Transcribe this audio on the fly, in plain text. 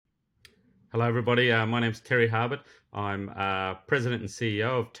Hello, everybody. My name's Terry Harbert. I'm President and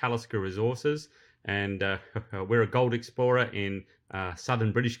CEO of Talisker Resources, and we're a gold explorer in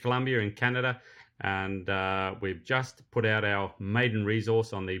southern British Columbia in Canada. And we've just put out our maiden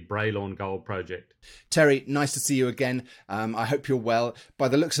resource on the Braylorn Gold Project. Terry, nice to see you again. I hope you're well. By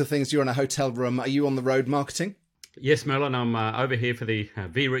the looks of things, you're in a hotel room. Are you on the road marketing? Yes, Merlin, I'm over here for the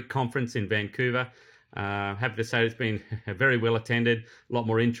VRIC conference in Vancouver. Happy to say it's been very well attended, a lot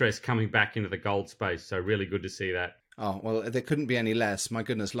more interest coming back into the gold space, so really good to see that. Oh, well, there couldn't be any less. My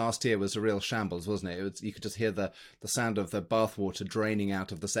goodness, last year was a real shambles, wasn't it? You could just hear the sound of the bathwater draining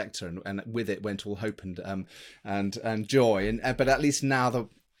out of the sector, and with it went all hope and joy. But at least now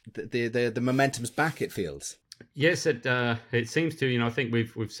the momentum's back, it feels. Yes, it seems to. I think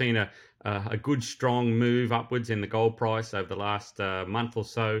we've seen a good strong move upwards in the gold price over the last month or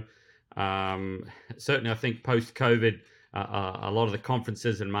so. Certainly, I think post COVID, a lot of the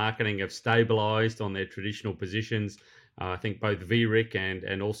conferences and marketing have stabilised on their traditional positions. I think both VRIC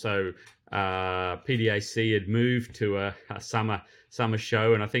and also PDAC had moved to a summer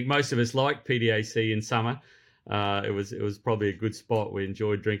show, and I think most of us like PDAC in summer. It was probably a good spot. We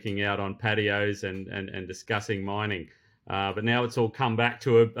enjoyed drinking out on patios and discussing mining. But now it's all come back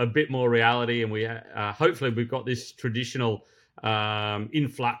to a bit more reality, and we hopefully we've got this traditional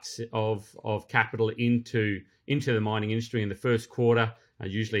influx of capital into the mining industry in the first quarter.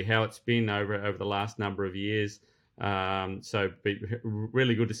 Usually how it's been over the last number of years. So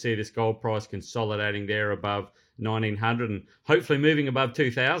really good to see this gold price consolidating there above 1900 and hopefully moving above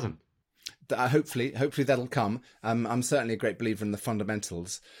 2000. Hopefully that'll come. I'm certainly a great believer in the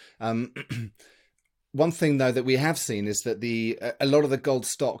fundamentals. One thing, though, that we have seen is that a lot of the gold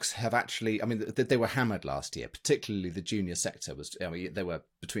stocks have actually, they were hammered last year, particularly the junior sector they were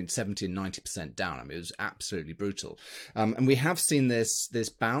between 70 and 90% down. It was absolutely brutal. And we have seen this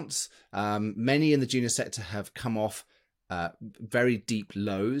bounce. Many in the junior sector have come off very deep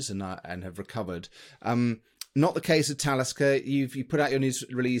lows and have recovered. Not the case of Talisker. You put out your news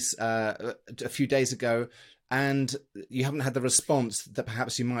release a few days ago, and you haven't had the response that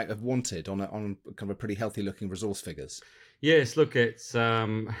perhaps you might have wanted on kind of a pretty healthy looking resource figures. Yes, look, it's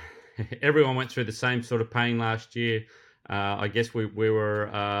everyone went through the same sort of pain last year. I guess we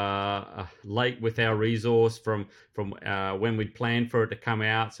were late with our resource from when we'd planned for it to come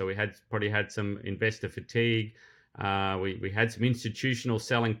out, so we probably had some investor fatigue. We had some institutional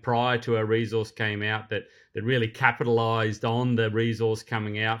selling prior to our resource came out that really capitalized on the resource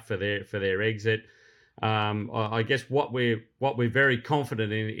coming out for their exit. I guess what we're very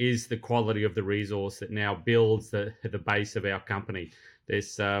confident in is the quality of the resource that now builds the base of our company.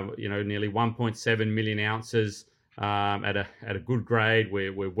 There's nearly 1.7 million ounces at a good grade.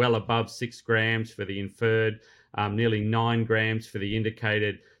 We're well above 6 grams for the inferred, nearly 9 grams for the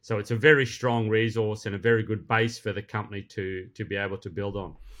indicated. So it's a very strong resource and a very good base for the company to be able to build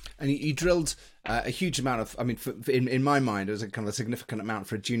on. And you drilled a huge amount of, in my mind, it was a kind of a significant amount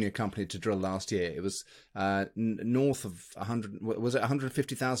for a junior company to drill last year. It was north of 100, was it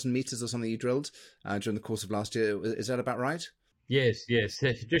 150,000 meters or something you drilled during the course of last year? Is that about right? Yes,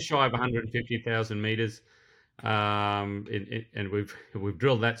 just shy of 150,000 meters. And we've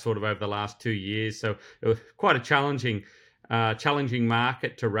drilled that sort of over the last 2 years. So it was quite a challenging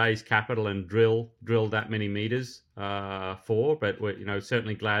market to raise capital and drill that many meters for. But we're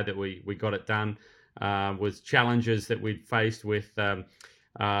certainly glad that we got it done. Was challenges that we'd faced with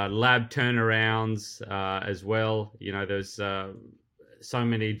lab turnarounds as well. There's so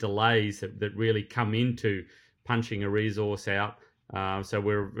many delays that really come into punching a resource out. So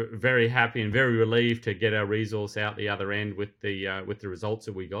we're very happy and very relieved to get our resource out the other end with the results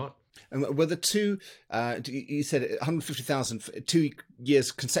that we got. And were the two, you said 150,000, 2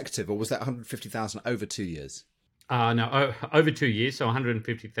 years consecutive, or was that 150,000 over 2 years? No, over 2 years, so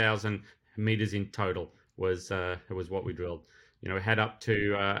 150,000 meters in total was what we drilled. We had up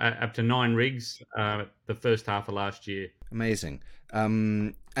to 9 rigs the first half of last year. Amazing.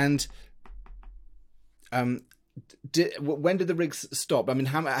 When did the rigs stop?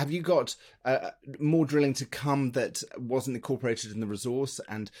 Have you got more drilling to come that wasn't incorporated in the resource?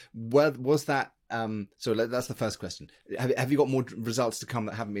 And was that? So that's the first question. Have you got more results to come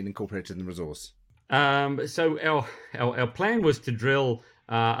that haven't been incorporated in the resource? So our plan was to drill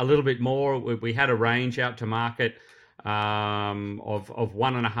a little bit more. We had a range out to market of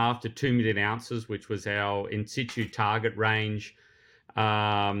 1.5 to 2 million ounces, which was our in situ target range.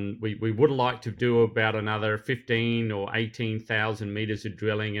 We would like to do about another 15 or 18,000 meters of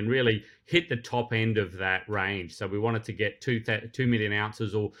drilling and really hit the top end of that range. So we wanted to get 2 million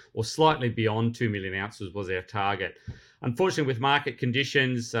ounces or slightly beyond 2 million ounces was our target. Unfortunately, with market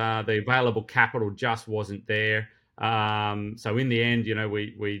conditions, the available capital just wasn't there. So in the end,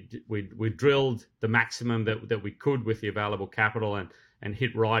 we drilled the maximum that we could with the available capital and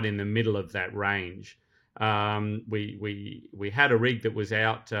hit right in the middle of that range. We had a rig that was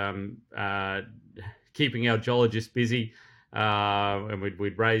out keeping our geologists busy, and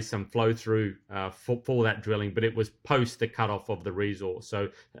we'd raise some flow through for that drilling, but it was post the cutoff of the resource. So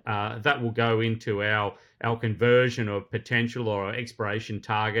that will go into our conversion of potential or exploration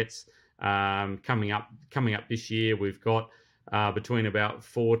targets coming up this year. We've got between about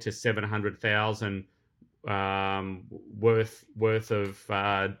 400,000 to 700,000 worth of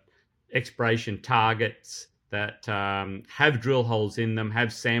exploration targets that have drill holes in them,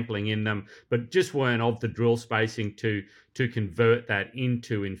 have sampling in them, but just weren't of the drill spacing to convert that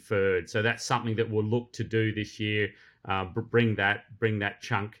into inferred. So that's something that we'll look to do this year. Bring that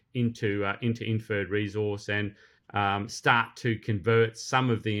chunk into inferred resource and start to convert some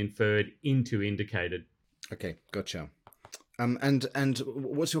of the inferred into indicated. Okay, gotcha. And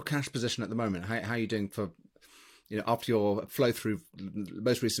what's your cash position at the moment? How are you doing for, after your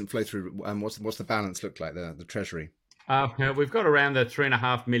most recent flow through? What's the balance look like, the treasury? We've got around the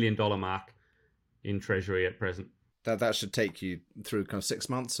 $3.5 million mark in treasury at present. That should take you through kind of 6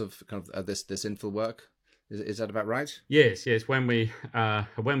 months of this infill work. Is that about right? Yes. When we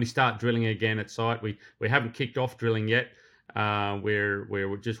start drilling again at site, we haven't kicked off drilling yet.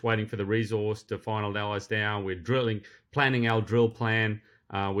 We're just waiting for the resource to finalise down. We're planning our drill plan.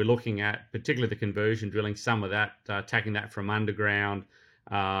 We're looking at particularly the conversion drilling, some of that, attacking that from underground.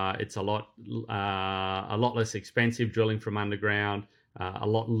 It's a lot less expensive drilling from underground. A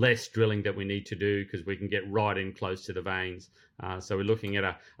lot less drilling that we need to do because we can get right in close to the veins. So we're looking at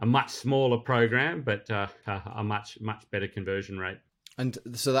a much smaller program, but a much better conversion rate. And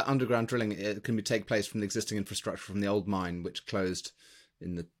so that underground drilling, it can take place from the existing infrastructure from the old mine, which closed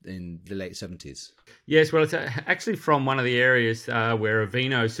in the late 70s. Yes, well, it's actually from one of the areas where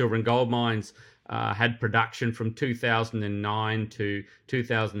Avino Silver and Gold Mines had production from 2009 to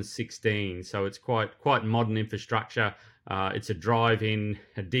 2016. So it's quite modern infrastructure. It's a drive-in,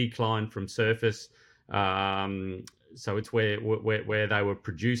 a decline from surface. So it's where they were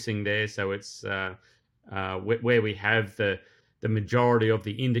producing there. So it's where we have the majority of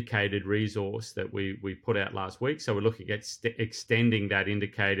the indicated resource that we put out last week. So we're looking at extending that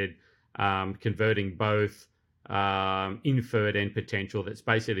indicated, converting both inferred and potential. That's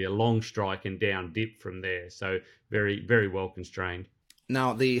basically a long strike and down dip from there. So very, very well constrained.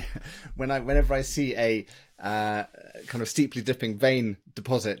 Now, whenever I see a kind of steeply dipping vein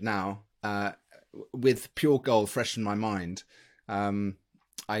deposit now with pure gold fresh in my mind, I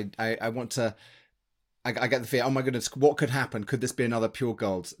want to. I get the fear. Oh my goodness, what could happen? Could this be another pure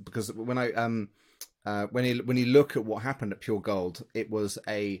gold? Because when you look at what happened at Pure Gold, it was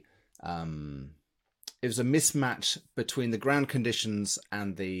a mismatch between the ground conditions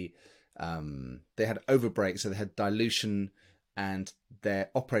and they had overbreak, so they had dilution, and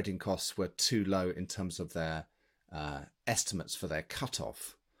their operating costs were too low in terms of their estimates for their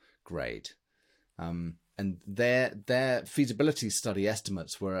cutoff grade, and their feasibility study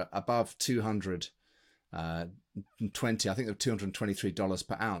estimates were above 220. I think they were $223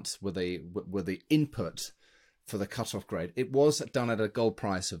 per ounce were the input for the cutoff grade. It was done at a gold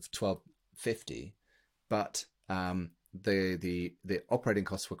price of $1,250, but the operating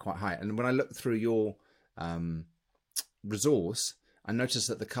costs were quite high. And when I looked through your resource, I noticed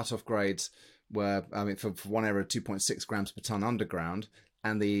that the cutoff grades were, for one area, 2.6 grams per ton underground,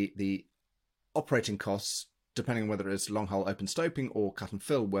 and the operating costs, depending on whether it's long hole open stoping or cut and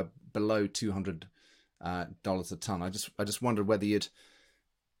fill, were below $200 a ton. I just wondered whether you'd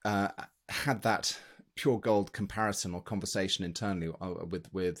had that pure gold comparison or conversation internally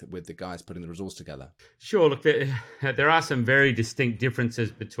with the guys putting the resource together. Sure. Look, there are some very distinct differences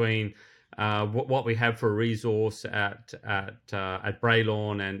between what we have for a resource at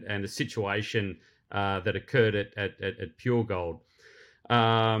Braylawn and the situation that occurred at Pure Gold.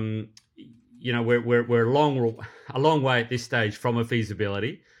 We're a long way at this stage from a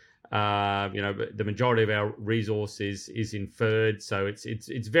feasibility. The majority of our resource is inferred, so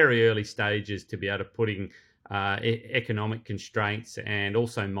it's very early stages to be able to putting economic constraints and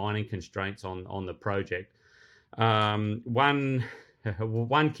also mining constraints on the project. One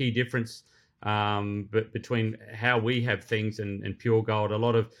key difference between how we have things and Pure Gold, a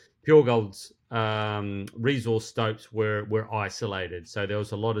lot of Pure Gold's resource stopes were isolated. So there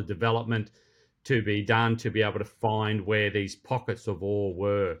was a lot of development to be done to be able to find where these pockets of ore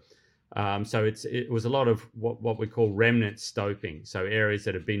were. So it was a lot of what we call remnant stoping. So areas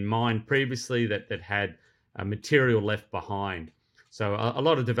that have been mined previously that had material left behind. So a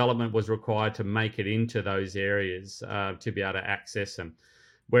lot of development was required to make it into those areas to be able to access them.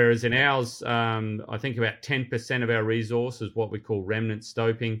 Whereas in ours, I think about 10% of our resource is what we call remnant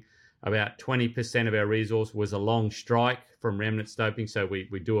stoping. About 20% of our resource was a long strike from remnant stoping. So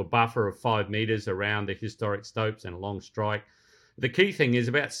we do a buffer of 5 meters around the historic stopes and a long strike. The key thing is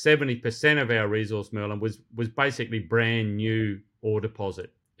about 70% of our resource, Merlin, was basically brand new ore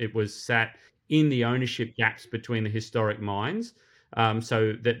deposit. It was sat in the ownership gaps between the historic mines.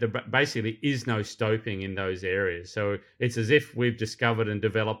 So that there basically is no stoping in those areas. So it's as if we've discovered and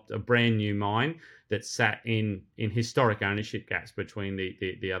developed a brand new mine that sat in historic ownership gaps between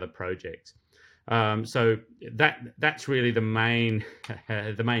the other projects. So that's really the main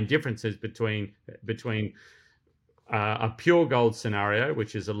differences between a pure gold scenario,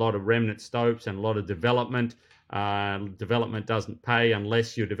 which is a lot of remnant stopes and a lot of development. Development doesn't pay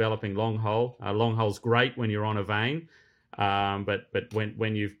unless you're developing long hole. Long hole's great when you're on a vein. But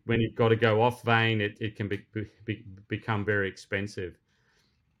when you've got to go off vein, it can become very expensive.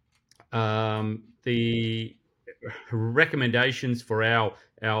 The recommendations for our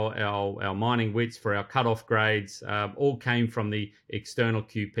mining widths for our cutoff grades all came from the external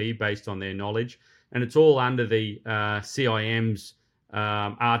QP based on their knowledge, and it's all under the CIM's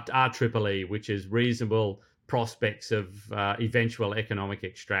REEE, which is reasonable prospects of eventual economic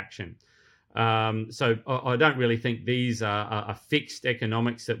extraction. So I don't really think these are fixed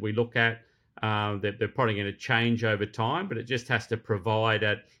economics that we look at. They're probably going to change over time, but it just has to provide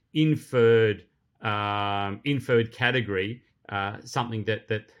an inferred category, something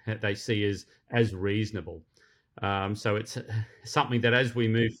that they see as reasonable. So it's something that as we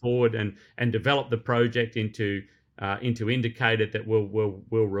move forward and develop the project into indicated that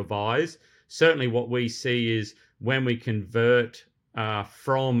we'll revise. Certainly, what we see is when we convert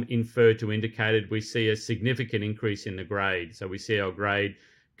from inferred to indicated, we see a significant increase in the grade. So we see our grade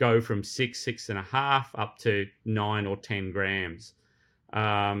go from 6.5 up to 9 or 10 grams.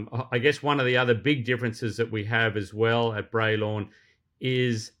 I guess one of the other big differences that we have as well at Bralorne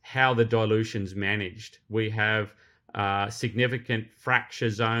is how the dilution's managed. We have significant fracture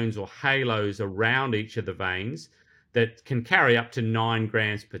zones or halos around each of the veins that can carry up to 9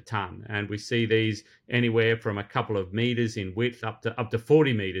 grams per ton, and we see these anywhere from a couple of meters in width up to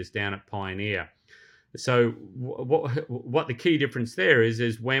 40 meters down at Pioneer. So what the key difference there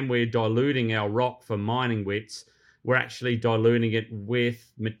is when we're diluting our rock for mining widths, we're actually diluting it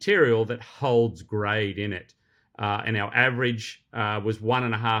with material that holds grade in it, and our average was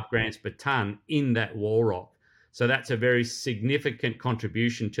 1.5 grams per ton in that wall rock. So that's a very significant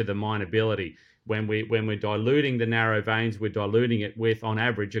contribution to the mineability. When we're diluting the narrow veins, we're diluting it with, on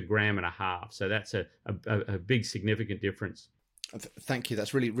average, 1.5 grams. So that's a big significant difference. Thank you.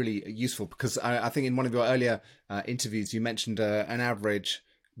 That's really, really useful, because I think in one of your earlier interviews, you mentioned an average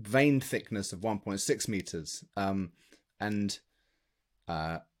vein thickness of 1.6 meters. And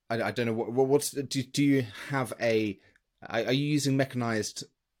I don't know, do you have are you using mechanized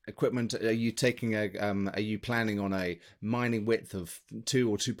equipment? Are you taking are you planning on a mining width of 2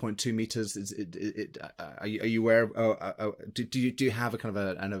 or 2.2 meters? Are you aware of, do you have a kind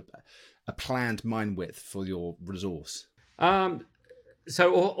of a planned mine width for your resource?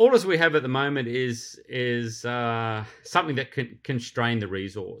 So all as we have at the moment is something that can constrain the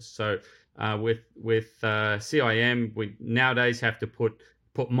resource. So with CIM, we nowadays have to put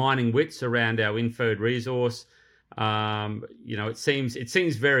mining widths around our inferred resource. It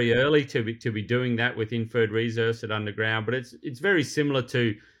seems very early to be doing that with inferred resource at underground, but it's very similar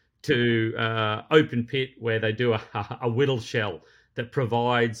to open pit, where they do a whittle shell that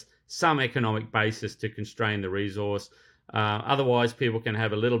provides some economic basis to constrain the resource. Otherwise, people can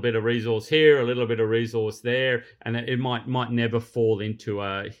have a little bit of resource here, a little bit of resource there, and it might never fall into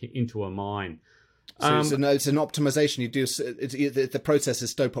a mine. So it's an optimization you do. The process is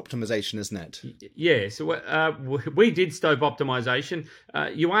stope optimization, isn't it? Yeah. So we did stope optimization.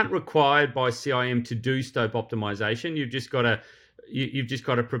 You aren't required by CIM to do stope optimization. You've just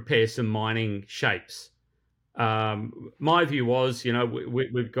got to prepare some mining shapes. My view was,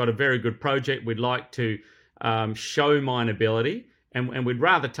 we've got a very good project. We'd like to show mineability, and we'd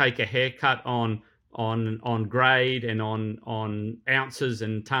rather take a haircut on grade and on ounces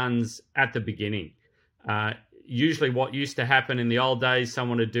and tons at the beginning. Usually what used to happen in the old days,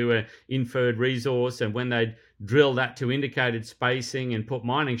 someone would do an inferred resource, and when they'd drill that to indicated spacing and put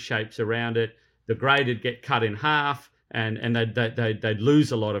mining shapes around it, the grade would get cut in half, and they'd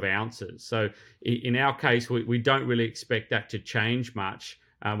lose a lot of ounces. So in our case, we don't really expect that to change much.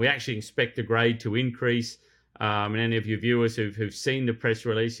 We actually expect the grade to increase. And any of your viewers who've seen the press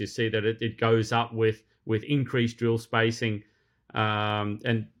release, you see that it goes up with increased drill spacing.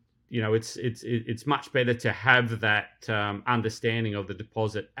 And it's much better to have that understanding of the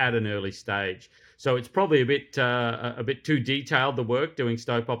deposit at an early stage. So it's probably a bit too detailed, the work doing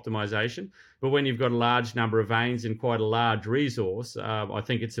stope optimization. But when you've got a large number of veins and quite a large resource, I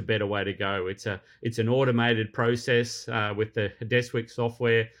think it's a better way to go. It's an automated process with the Deswik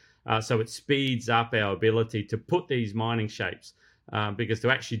software, so it speeds up our ability to put these mining shapes. Because to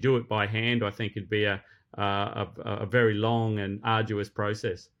actually do it by hand, I think it'd be a very long and arduous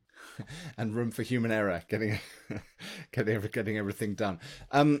process. And room for human error, getting everything done.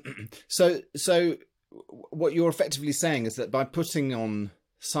 So what you're effectively saying is that by putting on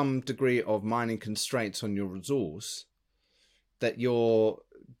some degree of mining constraints on your resource, that you're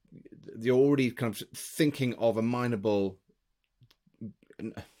already kind of thinking of a mineable.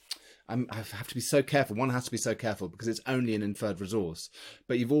 I have to be so careful. One has to be so careful because it's only an inferred resource,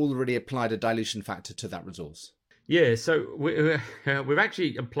 but you've already applied a dilution factor to that resource. Yeah, so we've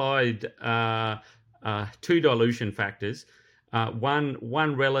actually applied two dilution factors.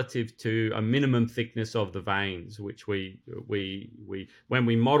 One relative to a minimum thickness of the veins, which we when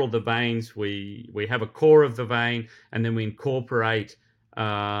we model the veins, we have a core of the vein, and then we incorporate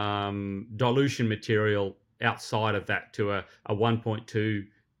dilution material outside of that to a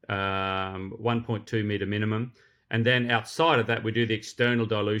 1.2 meter minimum, and then outside of that we do the external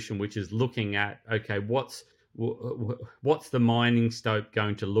dilution, which is looking at, okay, what's the mining stope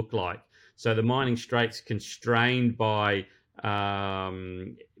going to look like. So the mining straight's constrained by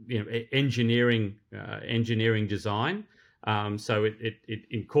engineering design. So it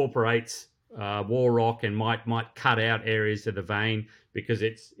incorporates wall rock and might cut out areas of the vein because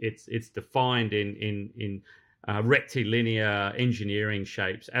it's defined in rectilinear engineering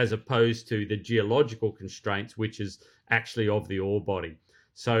shapes, as opposed to the geological constraints, which is actually of the ore body.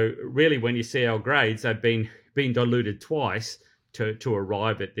 So really, when you see our grades, they've been diluted twice to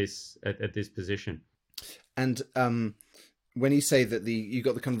arrive at this position. And when you say that you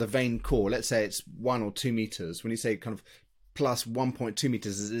got the kind of the vein core, let's say it's 1 or 2 meters. When you say kind of plus 1.2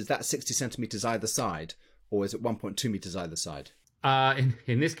 meters, is that 60 centimeters either side, or is it 1.2 meters either side?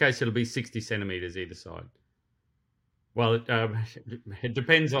 In this case, it'll be 60 centimeters either side. Well, it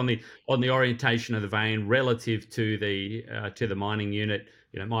depends on the orientation of the vein relative to the mining unit.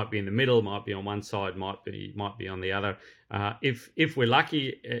 It might be in the middle, might be on one side, might be on the other. If we're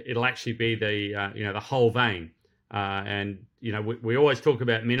lucky, it'll actually be the whole vein. And we always talk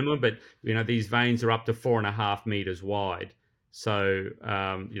about minimum, but these veins are up to 4.5 meters wide. So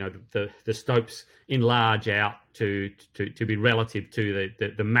the stopes enlarge out to be relative to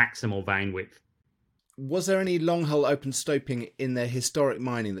the maximal vein width. Was there any long hole open stoping in the historic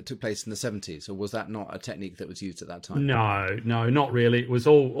mining that took place in the 70s, or was that not a technique that was used at that time? No, not really. It was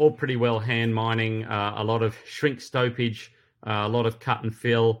all pretty well hand mining. A lot of shrink stopage, a lot of cut and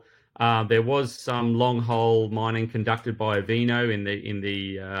fill. There was some long hole mining conducted by Avino in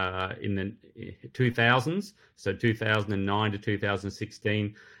the 2000s, so 2009 to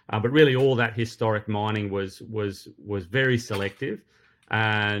 2016. But really, all that historic mining was very selective.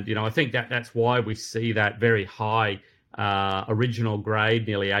 And, I think that's why we see that very high original grade,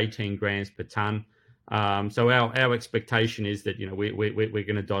 nearly 18 grams per tonne. So our expectation is that, we're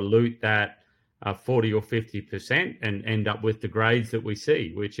going to dilute that 40 or 50% and end up with the grades that we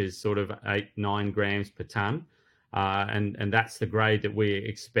see, which is sort of 8-9 grams per tonne. And that's the grade that we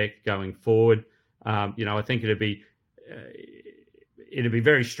expect going forward. I think it'd be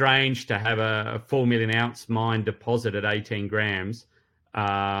very strange to have a 4 million ounce mine deposit at 18 grams.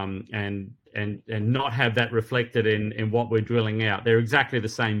 And not have that reflected in what we're drilling out. They're exactly the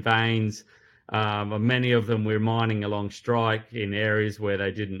same veins. Many of them we're mining along strike in areas where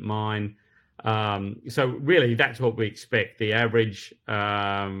they didn't mine. So really, that's what we expect. The average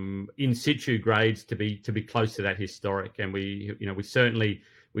in situ grades to be close to that historic, and we certainly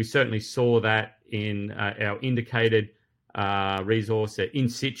saw that in our indicated resource. In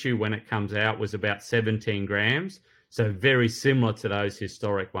situ when it comes out was about 17 grams. So very similar to those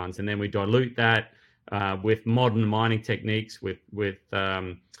historic ones. And then we dilute that with modern mining techniques, with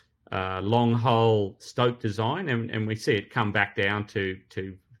long hole stope design, and we see it come back down to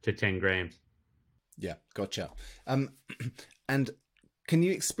 10 grams. Yeah, gotcha. And can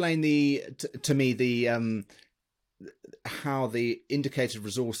you explain to me how the indicated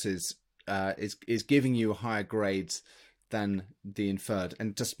resources is giving you higher grades than the inferred.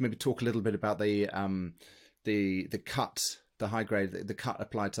 And just maybe talk a little bit about the cut, the high grade, the cut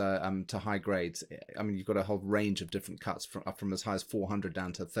applied to high grades. I mean, you've got a whole range of different cuts from as high as 400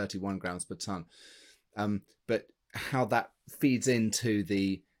 down to 31 grams per ton. But how that feeds into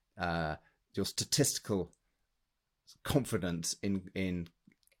the your statistical confidence in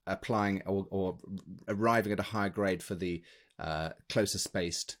applying or arriving at a higher grade for the closer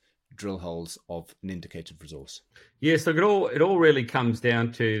spaced drill holes of an indicated resource. Yes, look, it all really comes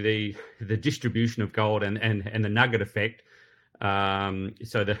down to the distribution of gold and the nugget effect.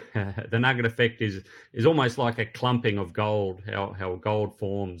 So the nugget effect is almost like a clumping of gold, how gold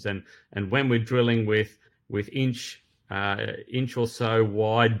forms, and when we're drilling with inch or so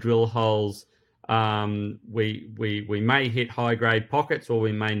wide drill holes, we may hit high grade pockets or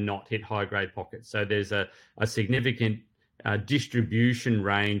we may not hit high grade pockets. So there's a significant distribution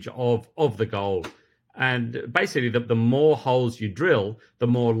range of the gold, and basically the more holes you drill, the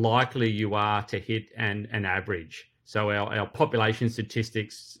more likely you are to hit an average. So our population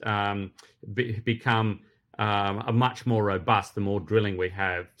statistics become are much more robust the more drilling we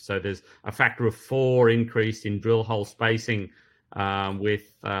have. So there's a factor of 4 increase in drill hole spacing with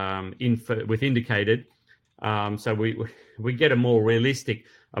indicated. So we get a more realistic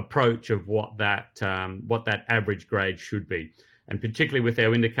approach of what that average grade should be. And particularly with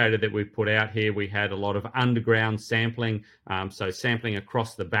our indicator that we've put out here, we had a lot of underground sampling, so sampling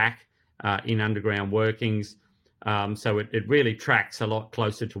across the back in underground workings. So it really tracks a lot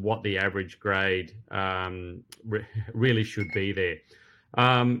closer to what the average grade really should be there.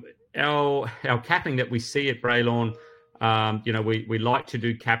 Our capping that we see at Bralorne, we like to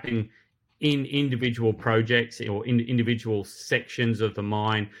do capping in individual projects or in individual sections of the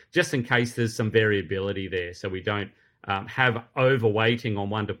mine, just in case there's some variability there. So we don't have overweighting on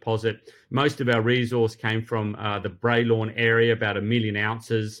one deposit. Most of our resource came from the Bralorne area, about 1 million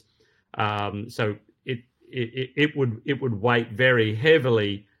ounces. So it would weight very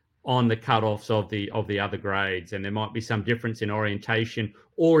heavily on the cutoffs of the other grades, and there might be some difference in orientation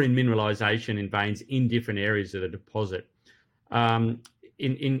or in mineralization in veins in different areas of the deposit.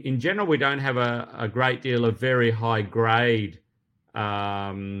 In general, we don't have a great deal of very high grade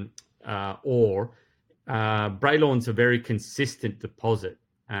ore. Bralorne's a very consistent deposit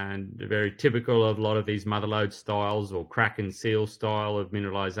and very typical of a lot of these mother lode styles or crack and seal style of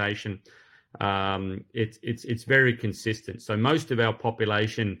mineralization. It's very consistent. So most of our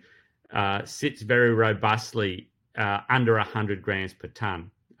population sits very robustly under 100 grams per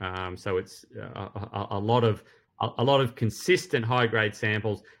ton. So it's a lot of consistent high grade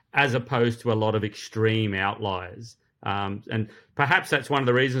samples as opposed to a lot of extreme outliers. And perhaps that's one of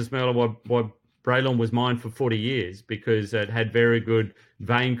the reasons, Merlin, why Bralorne was mined for 40 years, because it had very good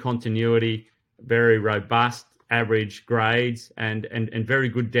vein continuity, very robust average grades, and very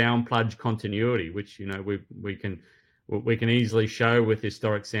good down plunge continuity, which we can easily show with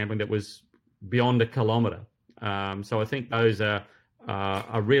historic sampling that was beyond 1 kilometre. So I think those are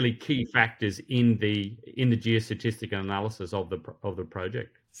really key factors in the geostatistical analysis of the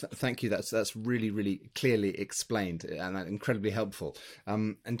project. Thank you. That's really, really clearly explained and incredibly helpful.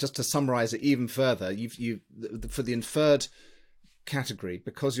 And just to summarise it even further, you for the inferred category,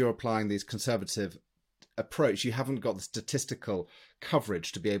 because you're applying these conservative approach, you haven't got the statistical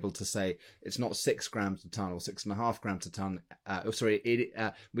coverage to be able to say it's not 6 grams a ton or 6.5 grams a ton.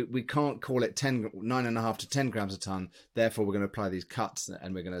 We can't call it 9.5 to 10 grams a ton. Therefore, we're going to apply these cuts,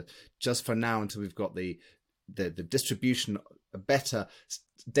 and we're going to, just for now, until we've got the distribution, a better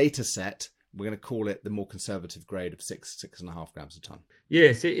data set, we're going to call it the more conservative grade of 6.5 grams a ton.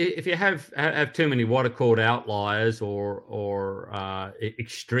 Yes, if you have too many what are called outliers or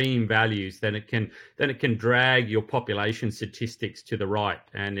extreme values, then it can drag your population statistics to the right,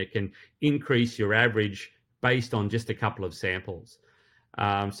 and it can increase your average based on just a couple of samples.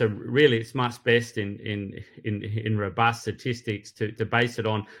 So really, it's much best in robust statistics to base it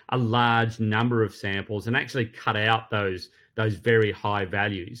on a large number of samples and actually cut out those very high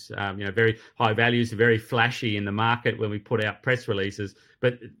values. Very high values are very flashy in the market when we put out press releases,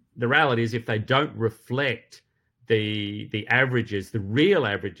 but the reality is if they don't reflect the averages, the real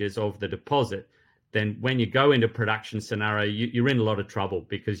averages of the deposit, then when you go into production scenario, you're in a lot of trouble,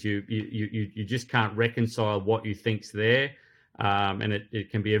 because you just can't reconcile what you think's there. And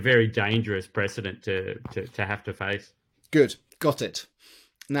it can be a very dangerous precedent to have to face. Good, got it.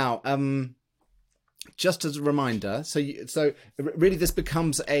 Now, just as a reminder, so really this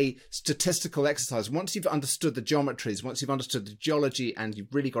becomes a statistical exercise. Once you've understood the geometries, once you've understood the geology, and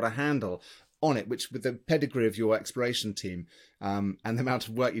you've really got a handle on it, which with the pedigree of your exploration team and the amount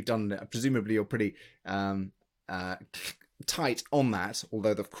of work you've done, presumably you're pretty tight on that,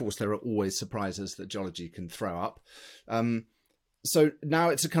 although of course there are always surprises that geology can throw up. So now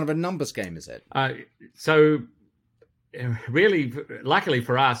it's a kind of a numbers game, is it? So really, luckily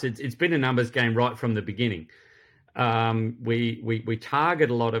for us, it's been a numbers game right from the beginning. We target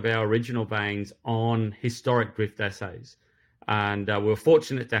a lot of our original veins on historic drift assays. And we're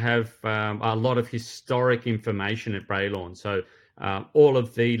fortunate to have a lot of historic information at Braylorn. So all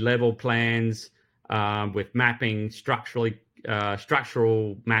of the level plans with mapping, structural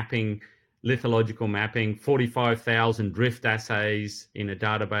mapping, lithological mapping, 45,000 drift assays in a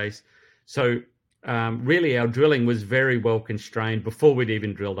database. So really our drilling was very well constrained before we'd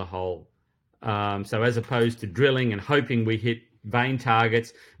even drilled a hole. So as opposed to drilling and hoping we hit vein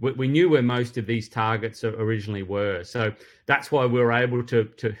targets, we knew where most of these targets originally were. So that's why we were able to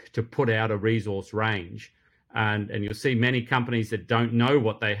put out a resource range. And you'll see many companies that don't know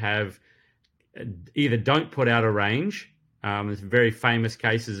what they have either don't put out a range. There's very famous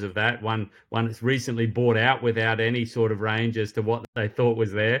cases of that. One that's recently bought out without any sort of range as to what they thought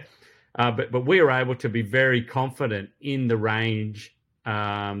was there. But we were able to be very confident in the range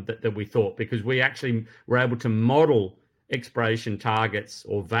that we thought, because we actually were able to model exploration targets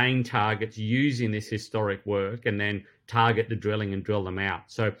or vein targets using this historic work and then target the drilling and drill them out.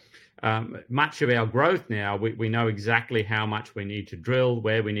 So much of our growth now, we know exactly how much we need to drill,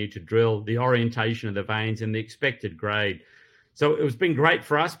 where we need to drill, the orientation of the veins and the expected grade. So it's been great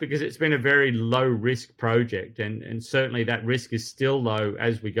for us because it's been a very low risk project, and certainly that risk is still low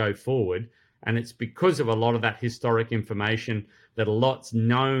as we go forward. And it's because of a lot of that historic information that a lot's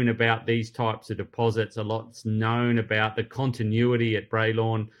known about these types of deposits, a lot's known about the continuity at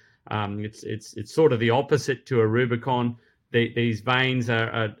Braylorn. It's sort of the opposite to a Rubicon. These veins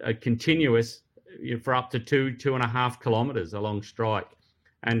are continuous for up to 2.5 kilometres along strike.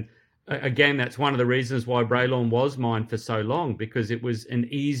 And again, that's one of the reasons why Braylorn was mined for so long, because it was an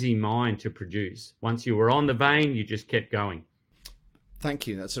easy mine to produce. Once you were on the vein, you just kept going. Thank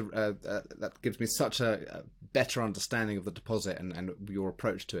you. That gives me such a better understanding of the deposit and your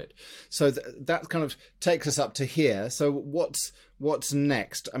approach to it. So that kind of takes us up to here. So what's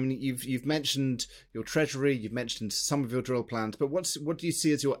next? I mean, you've mentioned your treasury, you've mentioned some of your drill plans, but what do you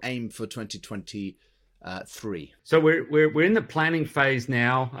see as your aim for 2023? So we're in the planning phase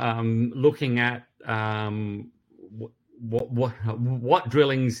now, looking at what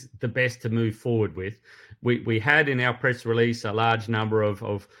drilling's the best to move forward with. We had in our press release a large number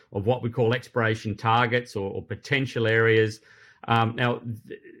of what we call exploration targets or potential areas. Now,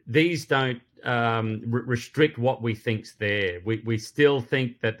 these don't restrict what we think's there. We still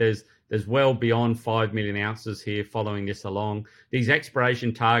think that there's well beyond 5 million ounces here following this along. These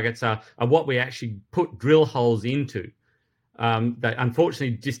exploration targets are what we actually put drill holes into. They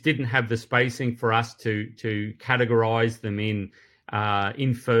unfortunately just didn't have the spacing for us to categorize them in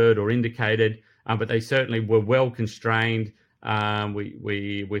inferred or indicated. But they certainly were well constrained.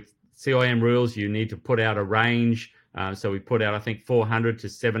 We with CIM rules, you need to put out a range. So we put out, I think, 400 to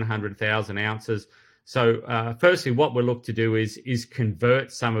 700,000 ounces. So firstly, what we'll look to do is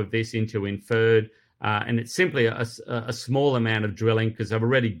convert some of this into inferred. And it's simply a small amount of drilling, because I've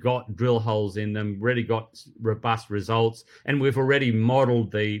already got drill holes in them, already got robust results, and we've already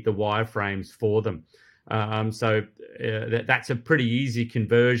modeled the wireframes for them. So that's a pretty easy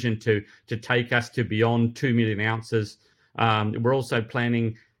conversion to take us to beyond 2 million ounces. We're also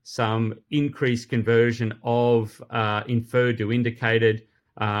planning some increased conversion of inferred to indicated.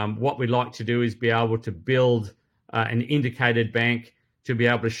 What we'd like to do is be able to build an indicated bank to be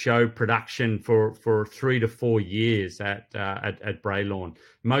able to show production for 3 to 4 years at Braylorn.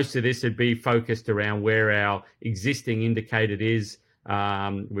 Most of this would be focused around where our existing indicated is.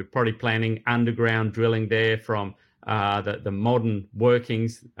 We're probably planning underground drilling there from the modern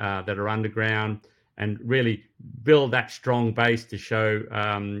workings that are underground, and really build that strong base to show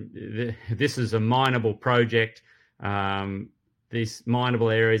this is a mineable project. These mineable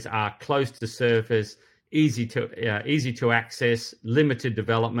areas are close to surface, easy to access, limited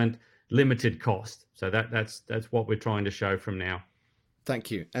development, limited cost. So that's what we're trying to show from now.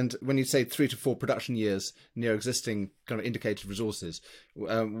 Thank you. And when you say 3 to 4 production years near existing kind of indicated resources,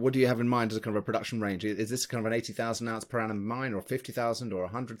 what do you have in mind as a kind of a production range? Is this kind of an 80,000 ounce per annum mine, or 50,000 or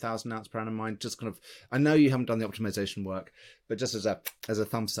 100,000 ounce per annum mine? Just kind of, I know you haven't done the optimization work, but just as a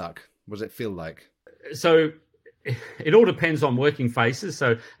thumb suck, what does it feel like? So it all depends on working phases.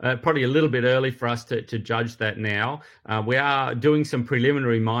 So probably a little bit early for us to judge that now. We are doing some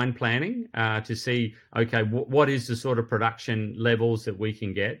preliminary mine planning to see, okay, what is the sort of production levels that we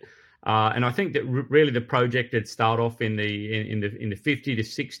can get. And I think that really the project would start off in the 50 to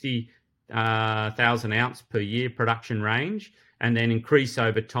 60,000 ounce per year production range, and then increase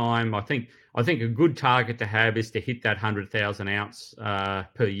over time. I think a good target to have is to hit that 100,000 ounce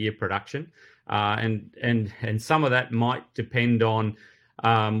per year production, and some of that might depend on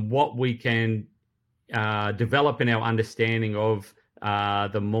what we can develop in our understanding of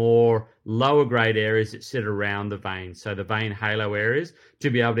the more lower grade areas that sit around the vein, so the vein halo areas, to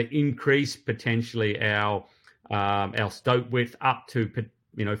be able to increase potentially our stope width up to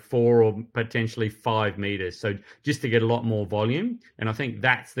 4 or potentially 5 meters. So just to get a lot more volume, and I think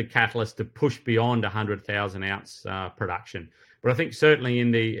that's the catalyst to push beyond 100,000 ounce production. But I think certainly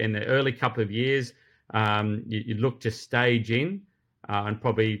in the early couple of years, you look to stage in and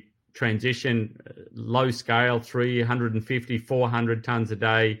probably transition low scale 350, 400 tons a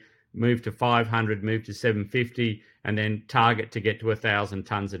day, move to 500, move to 750, and then target to get to 1,000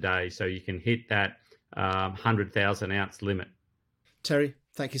 tons a day, so you can hit that 100,000 ounce limit. Terry,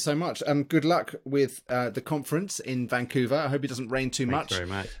 thank you so much. Good luck with the conference in Vancouver. I hope it doesn't rain too much. Thanks very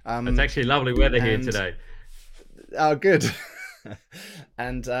much. It's actually lovely weather here today. Oh, good.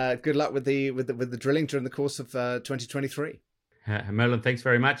 And good luck with the drilling during the course of 2023. Merlin, thanks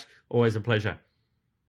very much. Always a pleasure.